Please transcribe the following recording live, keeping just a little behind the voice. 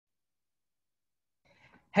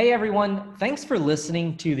Hey everyone, thanks for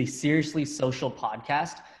listening to the Seriously Social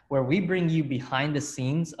podcast, where we bring you behind the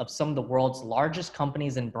scenes of some of the world's largest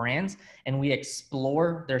companies and brands, and we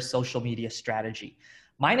explore their social media strategy.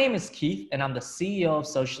 My name is Keith, and I'm the CEO of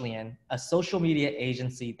Socialien, a social media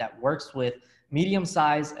agency that works with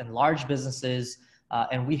medium-sized and large businesses,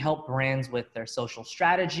 and we help brands with their social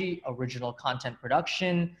strategy, original content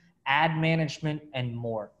production, ad management, and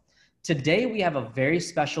more. Today, we have a very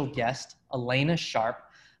special guest, Alana Sharp.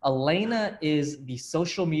 Alana is the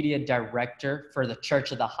social media director for the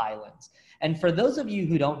Church of the Highlands. And for those of you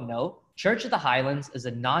who don't know, Church of the Highlands is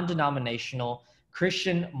a non-denominational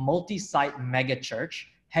Christian multi-site megachurch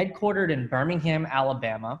headquartered in Birmingham,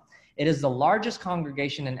 Alabama. It is the largest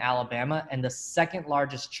congregation in Alabama and the second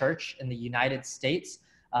largest church in the United States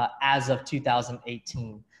as of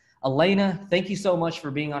 2018. Alana, thank you so much for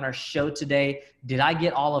being on our show today. Did I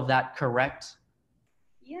get all of that correct?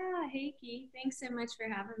 Yeah, hey Keith, thanks so much for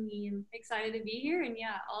having me. I'm excited to be here. And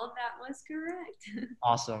yeah, all of that was correct.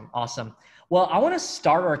 Awesome. Well, I want to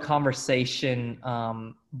start our conversation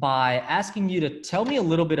by asking you to tell me a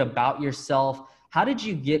little bit about yourself. How did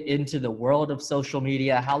you get into the world of social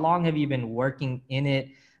media? How long have you been working in it?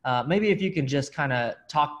 Maybe if you can just kind of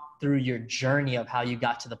talk through your journey of how you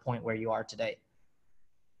got to the point where you are today.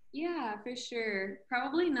 Yeah, for sure.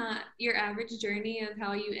 Probably not your average journey of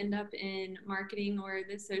how you end up in marketing or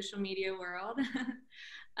the social media world.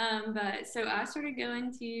 But so I started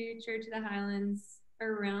going to Church of the Highlands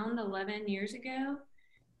around 11 years ago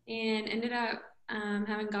and ended up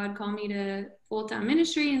having God call me to full-time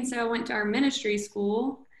ministry. And so I went to our ministry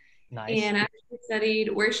school Nice. and I actually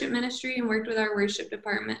studied worship ministry and worked with our worship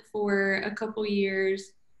department for a couple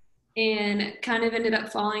years and kind of ended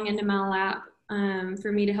up falling into my lap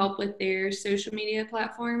for me to help with their social media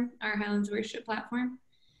platform, our Highlands worship platform.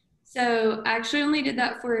 So I actually only did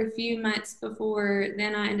that for a few months before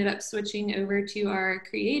then I ended up switching over to our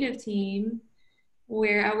creative team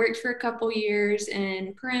where I worked for a couple years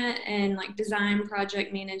in print and like design,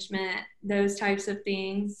 project management, those types of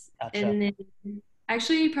things. Gotcha. And then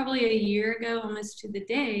actually probably a year ago, almost to the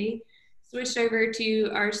day, switched over to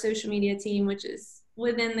our social media team, which is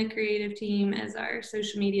within the creative team as our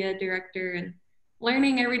social media director and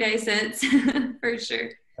learning every day since for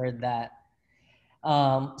sure. Heard that.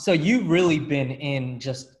 So you've really been in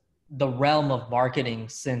just the realm of marketing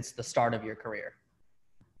since the start of your career.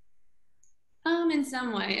 In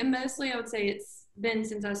some way, and mostly I would say it's been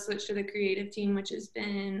since I switched to the creative team, which has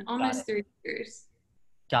been Got it. almost 3 years.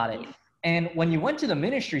 Got it. Yeah. And when you went to the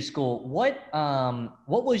ministry school, what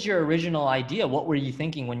was your original idea? What were you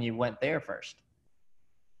thinking when you went there first?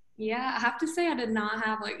 Yeah, I have to say I did not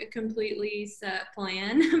have like a completely set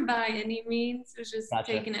plan by any means. It was just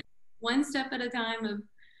Gotcha. taking it one step at a time of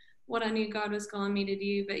what I knew God was calling me to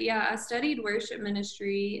do. But yeah, I studied worship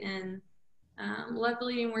ministry and loved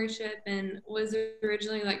leading worship and was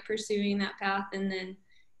originally like pursuing that path. And then,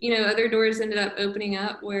 other doors ended up opening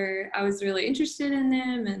up where I was really interested in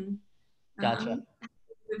them and Gotcha.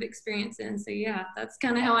 with experience in. So yeah, that's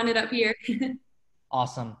kind of how I ended up here.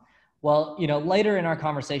 Awesome. Well, later in our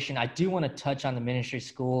conversation, I do want to touch on the ministry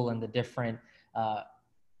school and the different uh,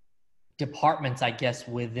 departments, I guess,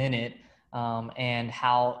 within it, and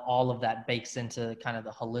how all of that bakes into kind of the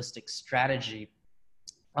holistic strategy.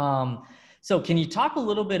 So can you talk a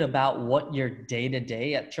little bit about what your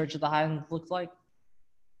day-to-day at Church of the Highlands looks like?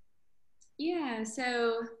 Yeah,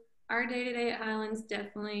 so our day to day at Highlands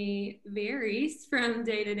definitely varies from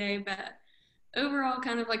day to day, but overall,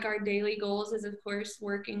 kind of like our daily goals is, of course,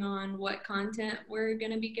 working on what content we're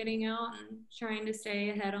going to be getting out and trying to stay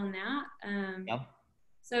ahead on that. Yep.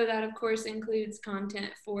 So, that, of course, includes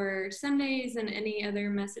content for Sundays and any other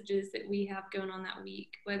messages that we have going on that week,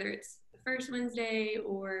 whether it's the first Wednesday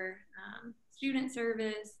or student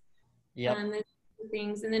service Yep. those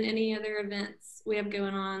things, and then any other events we have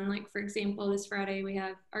going on. Like for example, this Friday we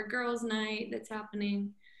have our girls' night that's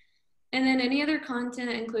happening, and then any other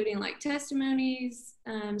content, including like testimonies,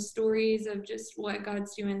 stories of just what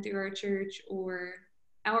God's doing through our church, or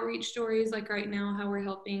outreach stories. Like right now, how we're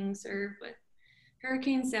helping serve with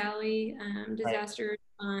Hurricane Sally, Right. disaster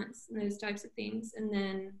response, and those types of things, and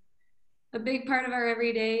then a big part of our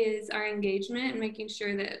everyday is our engagement and making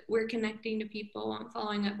sure that we're connecting to people and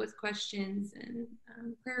following up with questions and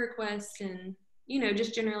prayer requests and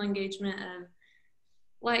just general engagement of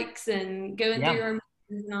likes and going through Yeah. our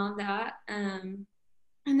messages and all of that, and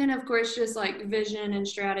then of course just like vision and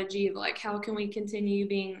strategy of like how can we continue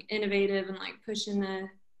being innovative and like pushing the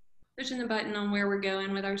button on where we're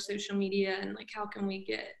going with our social media and like how can we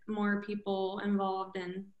get more people involved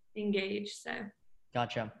and engaged. So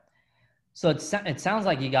Gotcha. So it sounds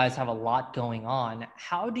like you guys have a lot going on.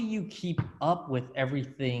 How do you keep up with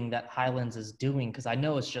everything that Highlands is doing? Because I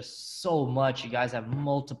know it's just so much. You guys have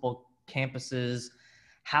multiple campuses.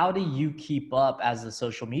 How do you keep up as the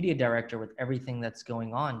social media director with everything that's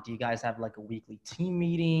going on? Do you guys have like a weekly team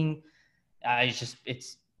meeting? It's just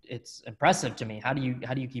it's impressive to me. How do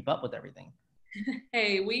you keep up with everything?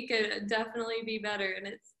 Hey, we could definitely be better. And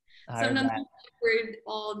it's I heard sometimes that. we're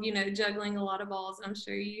all, juggling a lot of balls. I'm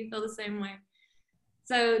sure you feel the same way.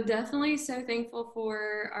 So definitely so thankful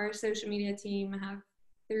for our social media team. I have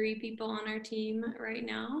 3 people on our team right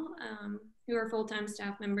now who are full-time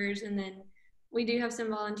staff members. And then we do have some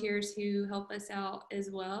volunteers who help us out as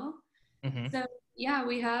well. Hmm. So yeah,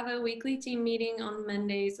 we have a weekly team meeting on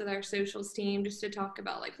Mondays with our socials team just to talk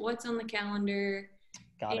about like what's on the calendar.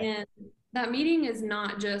 Got it. And that meeting is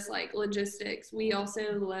not just like logistics. We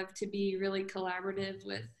also love to be really collaborative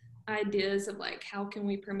with ideas of like how can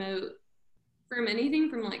we promote from anything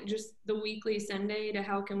from like just the weekly Sunday to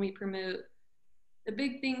how can we promote the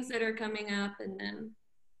big things that are coming up. And then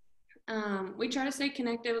we try to stay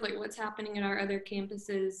connected with like what's happening at our other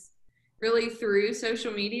campuses really through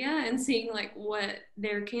social media and seeing like what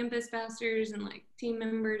their campus pastors and like team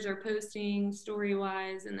members are posting story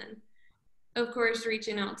wise, and then of course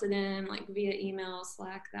reaching out to them like via email,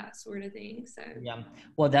 Slack, that sort of thing. So Yeah.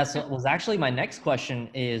 Well, that's what was actually my next question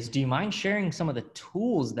is, do you mind sharing some of the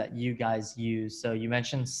tools that you guys use? So you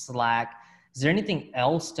mentioned Slack. Is there anything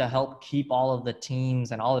else to help keep all of the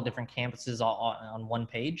teams and all the different campuses on one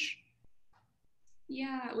page?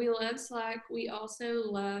 yeah, we love Slack. We also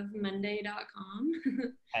love Monday.com.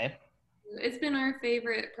 Okay. It's been our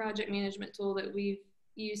favorite project management tool that we've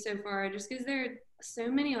used so far just because there are so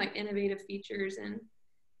many like innovative features.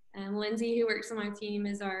 And Lindsay, who works on my team,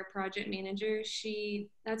 is our project manager.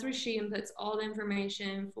 That's where she inputs all the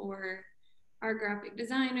information for our graphic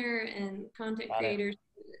designer and content Got it. creators.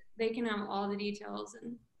 They can have all the details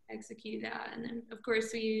and execute that. And then of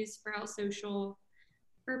course we use Sprout Social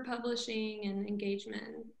for publishing and engagement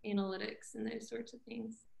and analytics and those sorts of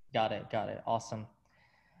things. Got it. Got it. Awesome.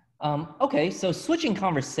 Okay, so switching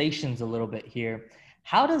conversations a little bit here.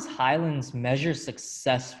 How does Highlands measure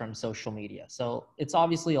success from social media? So it's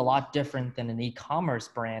obviously a lot different than an e-commerce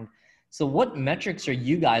brand. So what metrics are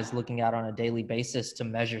you guys looking at on a daily basis to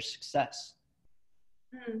measure success?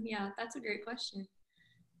 Yeah, that's a great question.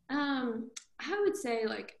 I would say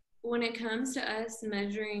like when it comes to us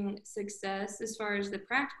measuring success as far as the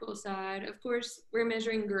practical side, of course, we're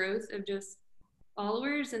measuring growth of just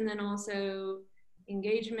followers and then also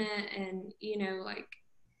engagement and, like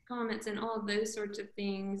comments and all of those sorts of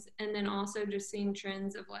things. And then also just seeing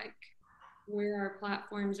trends of like where our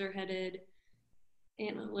platforms are headed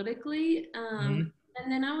analytically. Mhm.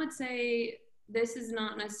 And then I would say this is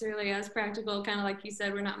not necessarily as practical, kind of like you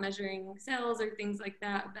said, we're not measuring sales or things like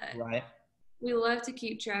that, but Right. we love to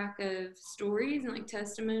keep track of stories and like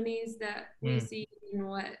testimonies that we Mm. see and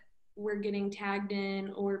what we're getting tagged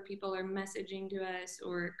in, or people are messaging to us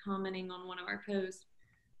or commenting on one of our posts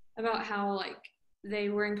about how like they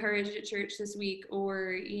were encouraged at church this week,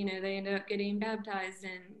 or they ended up getting baptized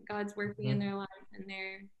and God's working in Mhm. their life and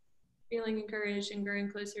they're feeling encouraged and growing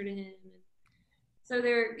closer to him. And so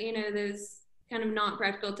they're those kind of not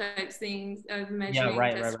practical types things of Yeah, measuring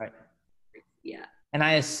right, right, test. right. Yeah. And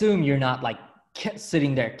I assume you're not like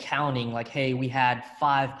sitting there counting like, hey, we had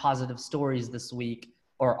 5 positive stories this week,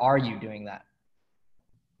 or are you doing that?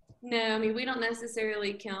 No, I mean, we don't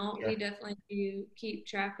necessarily count. We Sure. definitely do keep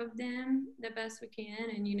track of them the best we can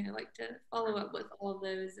and, like to follow up with all of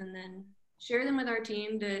those and then share them with our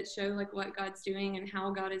team to show like what God's doing and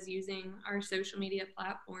how God is using our social media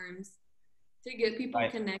platforms to get people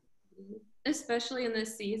Right. connected, especially in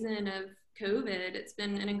this season of COVID. It's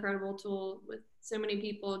been an incredible tool with so many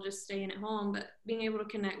people just staying at home, but being able to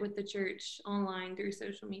connect with the church online through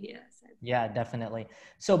social media. So. Yeah, definitely.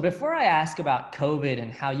 So before I ask about COVID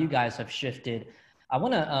and how you guys have shifted, I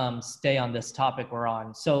want to stay on this topic we're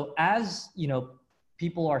on. So as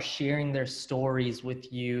people are sharing their stories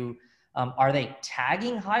with you, are they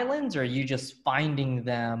tagging Highlands, or are you just finding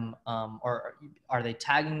them, or are they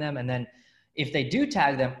tagging them? And then if they do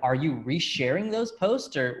tag them, are you resharing those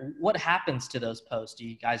posts, or what happens to those posts? Do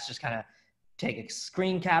you guys just kind of take a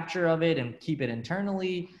screen capture of it and keep it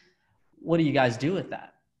internally? What do you guys do with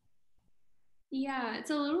that? Yeah,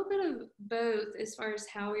 it's a little bit of both as far as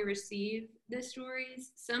how we receive the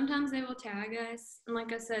stories. Sometimes they will tag us, and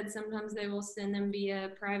like I said, sometimes they will send them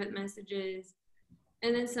via private messages.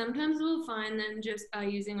 And then sometimes we'll find them just by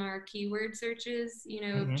using our keyword searches,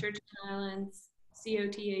 Hmm. Church of Highlands,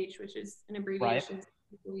 COTH, which is an Right. abbreviation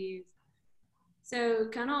people use. So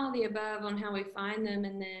kind of all the above on how we find them.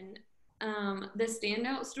 And then the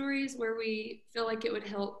standout stories where we feel like it would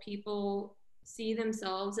help people see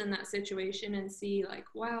themselves in that situation and see like,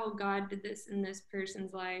 wow, God did this in this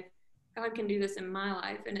person's life. God can do this in my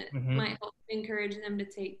life. And it Hmm. might help encourage them to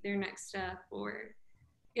take their next step or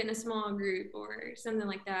get in a small group or something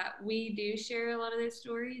like that. We do share a lot of those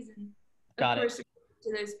stories. And of Got it. course,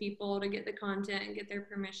 to those people to get the content and get their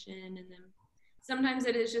permission. And then sometimes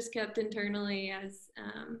it is just kept internally as,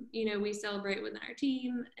 we celebrate within our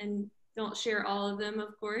team and don't share all of them,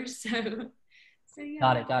 of course. So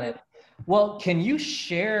Got yeah. it. Got it. Well, can you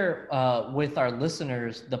share with our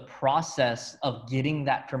listeners the process of getting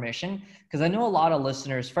that permission? Because I know a lot of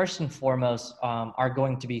listeners, first and foremost, are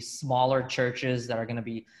going to be smaller churches that are going to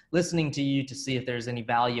be listening to you to see if there's any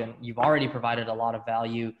value, and you've already provided a lot of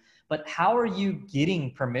value. But how are you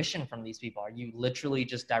getting permission from these people? Are you literally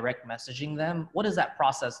just direct messaging them? What does that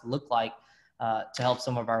process look like to help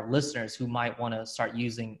some of our listeners who might want to start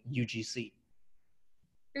using UGC?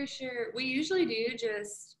 For sure. We usually do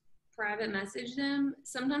just private message them.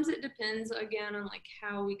 Sometimes it depends again on like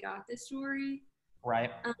how we got the story.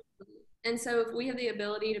 Right. Um, and so if we have the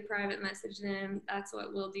ability to private message them, that's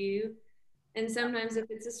what we'll do. And sometimes if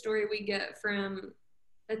it's a story we get from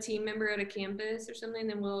a team member at a campus or something,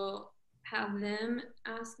 then we'll have them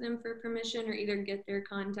ask them for permission or either get their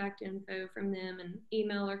contact info from them and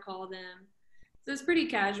email or call them. So it's pretty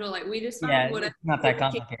casual. Like we just Yeah, find whatever it's not that we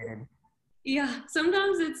can. complicated. Yeah,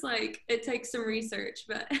 sometimes it's like it takes some research,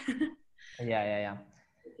 but Yeah, yeah,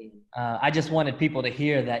 yeah. I just wanted people to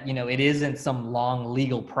hear that, it isn't some long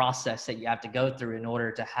legal process that you have to go through in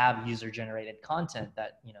order to have user generated content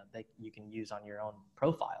that, that you can use on your own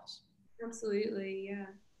profiles. absolutely, yeah.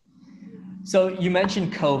 So you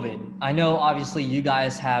mentioned COVID. I know obviously you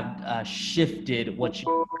guys have shifted what you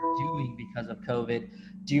were doing because of COVID.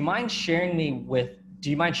 Do you mind sharing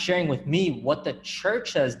with me what the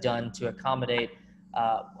church has done to accommodate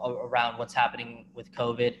around what's happening with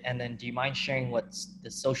COVID? And then do you mind sharing what the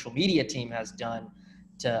social media team has done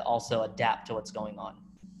to also adapt to what's going on?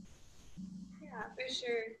 Yeah, for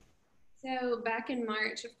sure. So back in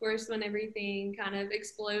March, of course, when everything kind of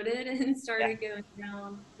exploded and Yeah, started going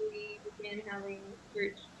down, we began having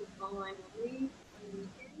church just online only on the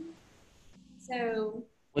weekends. So,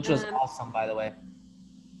 which was um, awesome, by the way.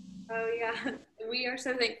 oh yeah, we are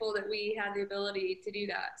so thankful that we had the ability to do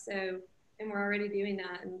that. So, and we're already doing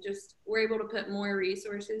that, and just we're able to put more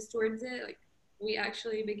resources towards it. Like we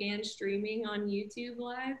actually began streaming on YouTube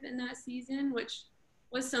Live in that season, which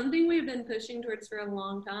was something we've been pushing towards for a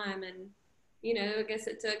long time. And I guess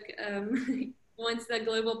it took once the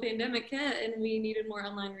global pandemic hit, and we needed more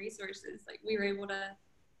online resources. Like we were able to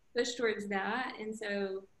push towards that, and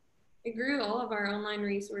so it grew all of our online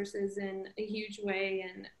resources in a huge way,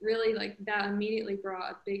 and really like that immediately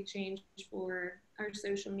brought a big change for our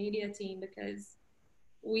social media team because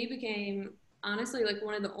we became honestly like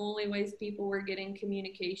one of the only ways people were getting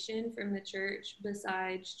communication from the church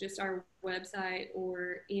besides just our website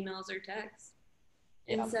or emails or text.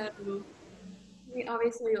 And Yeah, so we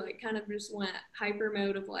obviously like kind of just went hyper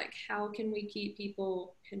mode of like how can we keep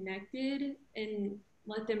people connected and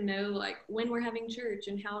let them know like when we're having church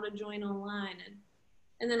and how to join online,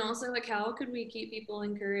 and then also like how could we keep people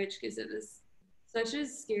encouraged because it was such a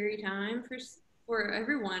scary time for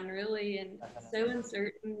everyone really, and so definitely.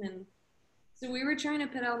 uncertain. And so we were trying to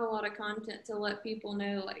put out a lot of content to let people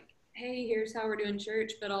know like, hey, here's how we're doing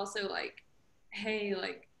church, but also like, hey,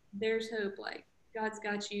 like there's hope, like God's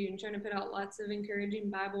got you, and trying to put out lots of encouraging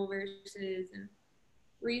Bible verses and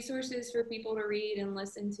resources for people to read and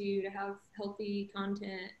listen to have healthy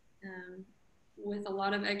content, um, with a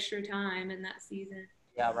lot of extra time in that season.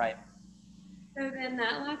 Yeah, right. So then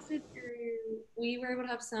that lasted through, we were able to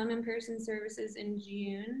have some in person services in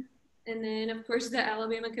June. And then, of course, the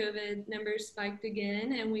Alabama COVID numbers spiked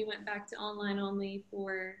again, and we went back to online only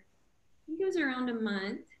for, I think it was around a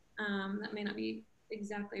month. That may not be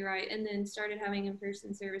exactly right. And then started having in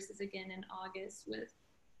person services again in August with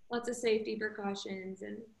lots of safety precautions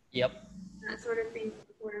and Yep. that sort of thing.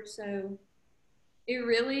 So it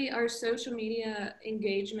really, our social media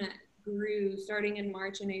engagement grew starting in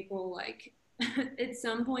March and April. Like at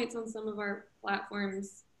some points on some of our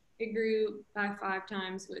platforms, it grew by 5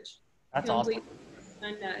 times, which That's awesome. completely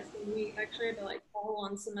stunned us. And we actually had to like call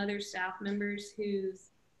on some other staff members whose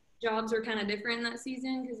jobs were kind of different in that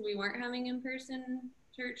season because we weren't having in-person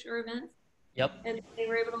church or events. Yep. And they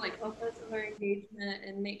were able to like help us with our engagement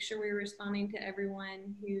and make sure we were responding to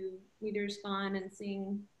everyone who needed to respond and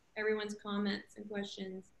seeing everyone's comments and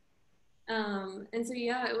questions. And so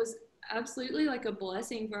yeah, it was absolutely like a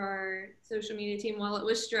blessing for our social media team while it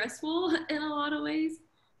was stressful in a lot of ways.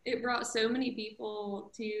 it brought so many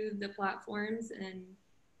people to the platforms, and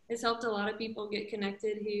it's helped a lot of people get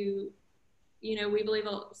connected who, we believe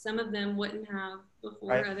some of them wouldn't have before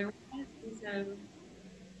Right. otherwise. And so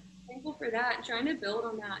thankful for that, trying to build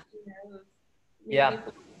on that, of new Yeah.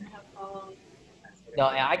 people that have followed, that sort No,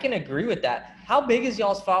 of thing. I can agree with that. How big is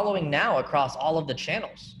y'all's following now across all of the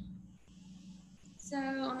channels? So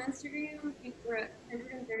on Instagram, I think we're at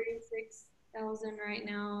 136,000 right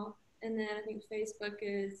now. And then I think Facebook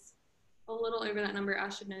is a little over that number. I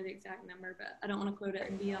should know the exact number, but I don't want to quote it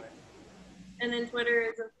and be up. And then Twitter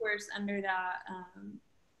is, of course, under that.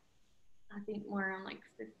 I think more around like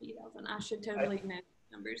 50,000. I should Right. totally know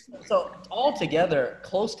numbers more So exact. altogether,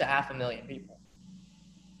 close to 500,000 people.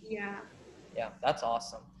 Yeah. Yeah, that's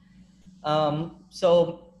awesome.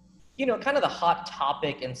 So, kind of the hot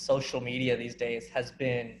topic in social media these days has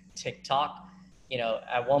been TikTok.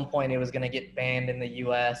 At one point it was going to get banned in the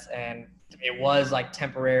US, and it was like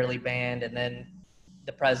temporarily banned, and then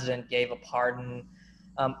the president gave a pardon.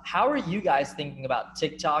 How are you guys thinking about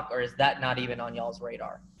TikTok, or is that not even on y'all's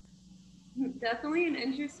radar? Definitely an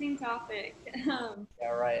interesting topic. Um, Yeah,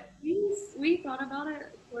 right. we thought about it,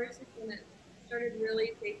 of course, when it started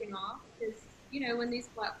really taking off, because when these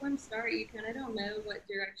platforms start, you kind of don't know what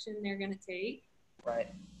direction they're going to take. Right.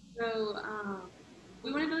 So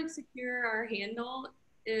we wanted to like secure our handle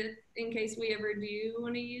if in case we ever do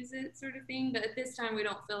want to use it, sort of thing. But at this time, we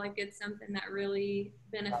don't feel like it's something that really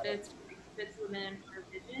Got it. benefits or fits within our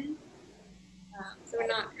vision. So we're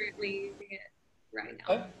Got it. not currently using it right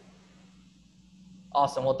now. Okay.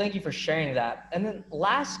 Awesome. Well, thank you for sharing that. And then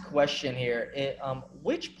last question here,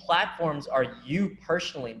 which platforms are you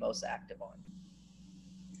personally most active on?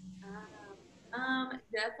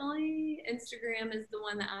 Definitely Instagram is the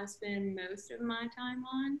one that I spend most of my time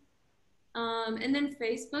on. And then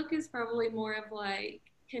Facebook is probably more of like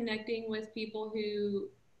connecting with people who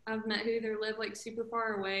I've met who either live like super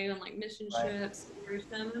far away on like mission Right. trips, or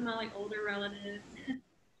some of my like older relatives.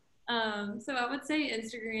 So I would say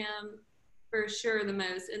Instagram for sure the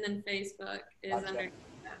most, and then Facebook is Gotcha. underneath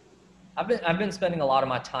that. I've been spending a lot of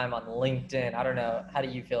my time on LinkedIn. I don't know. How do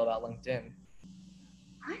you feel about LinkedIn?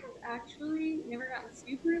 I have actually never gotten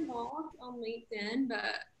super involved on LinkedIn,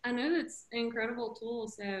 but I know it's an incredible tool.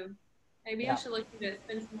 So maybe I Yeah. should look into it,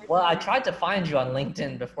 spend some more Well, I time on it. tried to find you on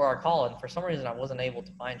LinkedIn before our call, and for some reason I wasn't able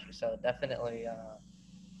to find you. So definitely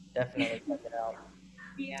check it out.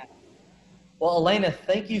 Yeah. Well, Elena,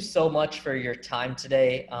 thank you so much for your time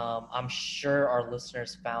today. I'm sure our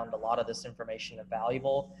listeners found a lot of this information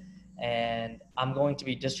valuable, and I'm going to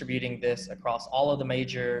be distributing this across all of the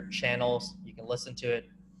major channels. You can listen to it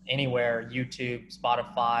anywhere: YouTube,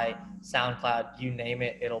 Spotify, SoundCloud, you name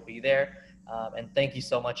it, it'll be there. And thank you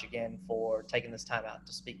so much again for taking this time out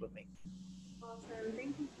to speak with me. Awesome.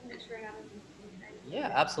 Thank you so much for having me. I enjoyed Yeah,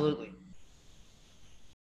 it. absolutely.